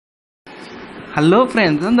Hello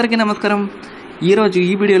friends, అందరికీ నమస్కారం. ఈరోజు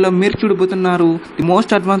ఈ వీడియోలో మీరు చూడబోతున్నారు the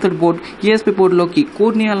most advanced board ESP బోర్డులోకి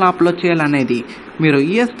కోడ్ని ఎలా అప్లోడ్ చేయాలనేది. మీరు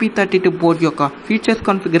ESP32 బోర్డ్ యొక్క ఫీచర్స్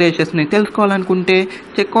కాన్ఫిగరేషన్స్ని తెలుసుకోవాలనుకుంటే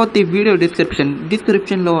చెక్అవుట్ ది వీడియో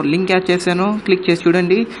డిస్క్రిప్షన్లో లింక్ యాడ్ చేశాను, క్లిక్ చేసి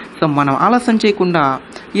చూడండి. సో మనం ఆలస్యం చేయకుండా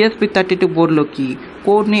ESP32 బోర్డులోకి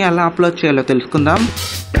కోడ్ని ఎలా అప్లోడ్ చేయాలో తెలుసుకుందాం.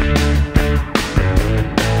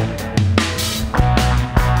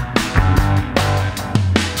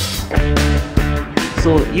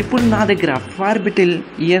 సో ఇప్పుడు నా దగ్గర Firebettle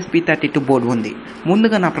ESP32 బోర్డు ఉంది.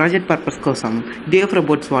 ముందుగా నా ప్రాజెక్ట్ పర్పస్ కోసం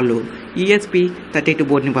DFrobots వాళ్ళు ESP32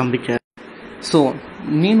 బోర్డుని పంపించారు. సో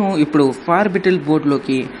నేను ఇప్పుడు Firebettle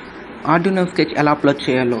బోర్డులోకి Arduino స్కెచ్ ఎలా అప్లోడ్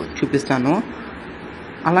చేయాలో చూపిస్తాను.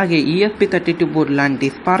 అలాగే ESP32 బోర్డు లాంటి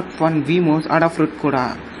Sparkfun, Wemos, Adafruit కూడా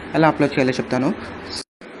ఎలా అప్లోడ్ చేయాలో చెప్తాను.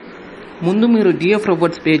 ముందు మీరు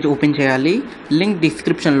DFrobots పేజ్ ఓపెన్ చేయాలి, లింక్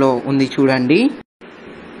డిస్క్రిప్షన్లో ఉంది చూడండి.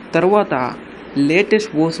 తర్వాత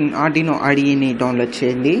లేటెస్ట్ వర్షన్ Arduino IDEని డౌన్లోడ్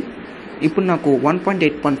చేయండి. ఇప్పుడు నాకు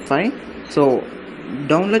 1.8.5 సో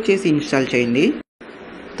డౌన్లోడ్ చేసి ఇన్స్టాల్ చేయండి.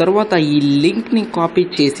 తర్వాత ఈ లింక్ని కాపీ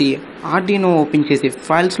చేసి Arduino ఓపెన్ చేసి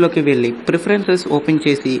ఫైల్స్లోకి వెళ్ళి ప్రిఫరెన్సెస్ ఓపెన్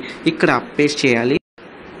చేసి ఇక్కడ పేస్ట్ చేయాలి.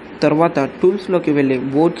 తర్వాత టూల్స్లోకి వెళ్ళి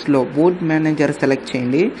బోర్డ్స్లో బోర్డ్ మేనేజర్ సెలెక్ట్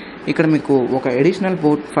చేయండి. ఇక్కడ మీకు ఒక అడిషనల్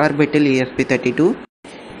బోర్డ్ Firebettle ESP32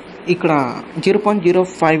 ఇక్కడ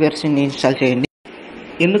 0.05 వెర్షన్ని ఇన్స్టాల్ చేయండి.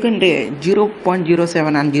 ఎందుకంటే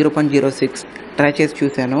 0.07 అండ్ 0.06 ట్రై చేసి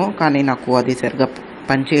చూశాను, కానీ నాకు అది సరిగ్గా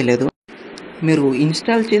పనిచేయలేదు. మీరు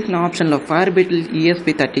ఇన్స్టాల్ చేసిన ఆప్షన్లో Firebettle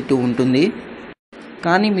ESP32 ఉంటుంది,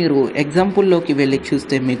 కానీ మీరు ఎగ్జాంపుల్లోకి వెళ్ళి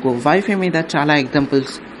చూస్తే మీకు వైఫై మీద చాలా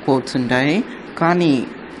ఎగ్జాంపుల్స్ కోడ్స్ ఉంటాయి, కానీ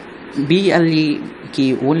BLEకి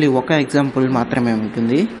ఓన్లీ ఒక ఎగ్జాంపుల్ మాత్రమే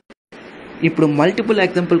ఉంటుంది. ఇప్పుడు మల్టిపుల్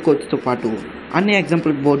ఎగ్జాంపుల్ కోడ్స్తో పాటు అన్ని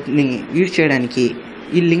ఎగ్జాంపుల్ బోర్డ్ని యూజ్ చేయడానికి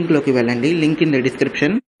ఈ లింక్లోకి వెళ్ళండి, లింక్ ఇన్ ద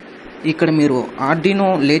డిస్క్రిప్షన్. ఇక్కడ మీరు Arduino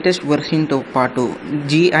లేటెస్ట్ వెర్షన్తో పాటు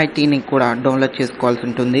GITని కూడా డౌన్లోడ్ చేసుకోవాల్సి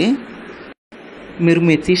ఉంటుంది. మీరు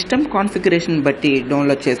మీ సిస్టమ్ కాన్ఫిగరేషన్ బట్టి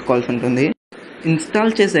డౌన్లోడ్ చేసుకోవాల్సి ఉంటుంది.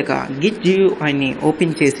 ఇన్స్టాల్ చేశాక గిట్ GUIని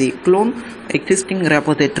ఓపెన్ చేసి క్లోన్ ఎగ్జిస్టింగ్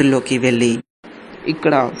రెపోజిటరీలోకి వెళ్ళి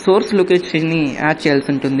ఇక్కడ సోర్స్ లొకేషన్ని యాడ్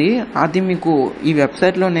చేయాల్సి ఉంటుంది. అది మీకు ఈ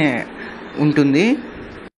వెబ్సైట్లోనే ఉంటుంది.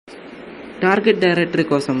 టార్గెట్ డైరెక్టరీ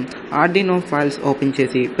కోసం Arduino ఫైల్స్ ఓపెన్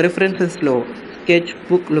చేసి ప్రిఫరెన్సెస్లో స్కెచ్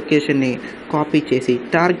బుక్ లొకేషన్ని కాపీ చేసి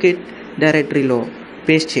టార్గెట్ డైరెక్టరీలో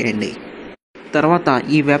పేస్ట్ చేయండి. తర్వాత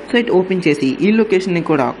ఈ వెబ్సైట్ ఓపెన్ చేసి ఈ లొకేషన్ని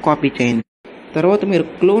కూడా కాపీ చేయండి. తర్వాత మీరు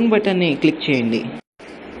క్లోన్ బటన్ని క్లిక్ చేయండి.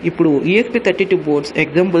 ఇప్పుడు ESP32 బోర్డ్స్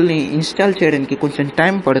ఎగ్జాంపుల్ని ఇన్స్టాల్ చేయడానికి కొంచెం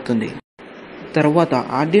టైం పడుతుంది. తర్వాత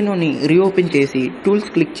Arduinoని రీఓపెన్ చేసి టూల్స్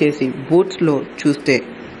క్లిక్ చేసి బోర్డ్స్లో చూస్తే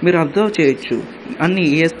మీరు అబ్జర్వ్ చేయొచ్చు అన్ని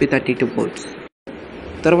ESP32 బోర్డ్స్.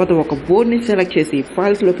 తర్వాత ఒక బోర్డ్ని సెలెక్ట్ చేసి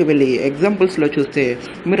ఫైల్స్లోకి వెళ్ళి ఎగ్జాంపుల్స్లో చూస్తే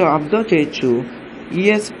మీరు అబ్జర్వ్ చేయొచ్చు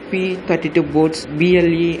ESP32 బోర్డ్స్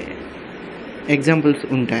BLE ఎగ్జాంపుల్స్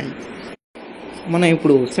ఉంటాయి. మనం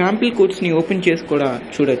ఇప్పుడు శాంపిల్ కోడ్స్ని ఓపెన్ చేసి కూడా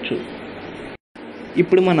చూడొచ్చు.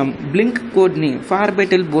 ఇప్పుడు మనం బ్లింక్ కోడ్ని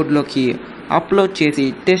Firebettle బోర్డులోకి అప్లోడ్ చేసి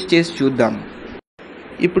టెస్ట్ చేసి చూద్దాం.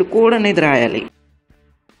 ఇప్పుడు కోడ్ అనేది రాయాలి.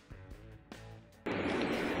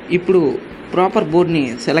 ఇప్పుడు ప్రాపర్ బోర్డ్ని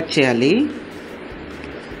సెలెక్ట్ చేయాలి.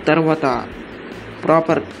 తర్వాత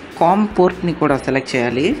ప్రాపర్ కామ్ పోర్ట్ని కూడా సెలెక్ట్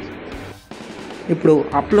చేయాలి. ఇప్పుడు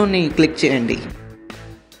అప్లోడ్ని క్లిక్ చేయండి.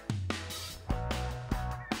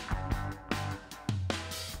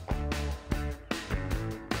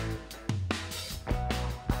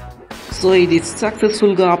 సో ఇది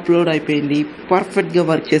సక్సెస్ఫుల్గా అప్లోడ్ అయిపోయింది, పర్ఫెక్ట్గా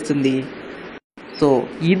వర్క్ చేస్తుంది. సో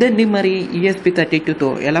ఇదండి మరి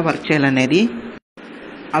ESP32తో ఎలా వర్క్ చేయాలనేది.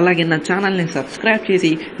 అలాగే నా ఛానల్ని సబ్స్క్రైబ్ చేసి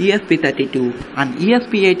ESP32 అండ్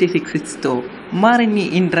ESP86తో మరిన్ని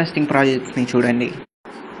ఇంట్రెస్టింగ్ ప్రాజెక్ట్స్ని చూడండి.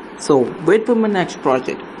 So wait for my next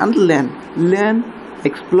project and learn,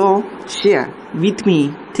 explore, share with me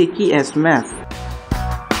techiesms.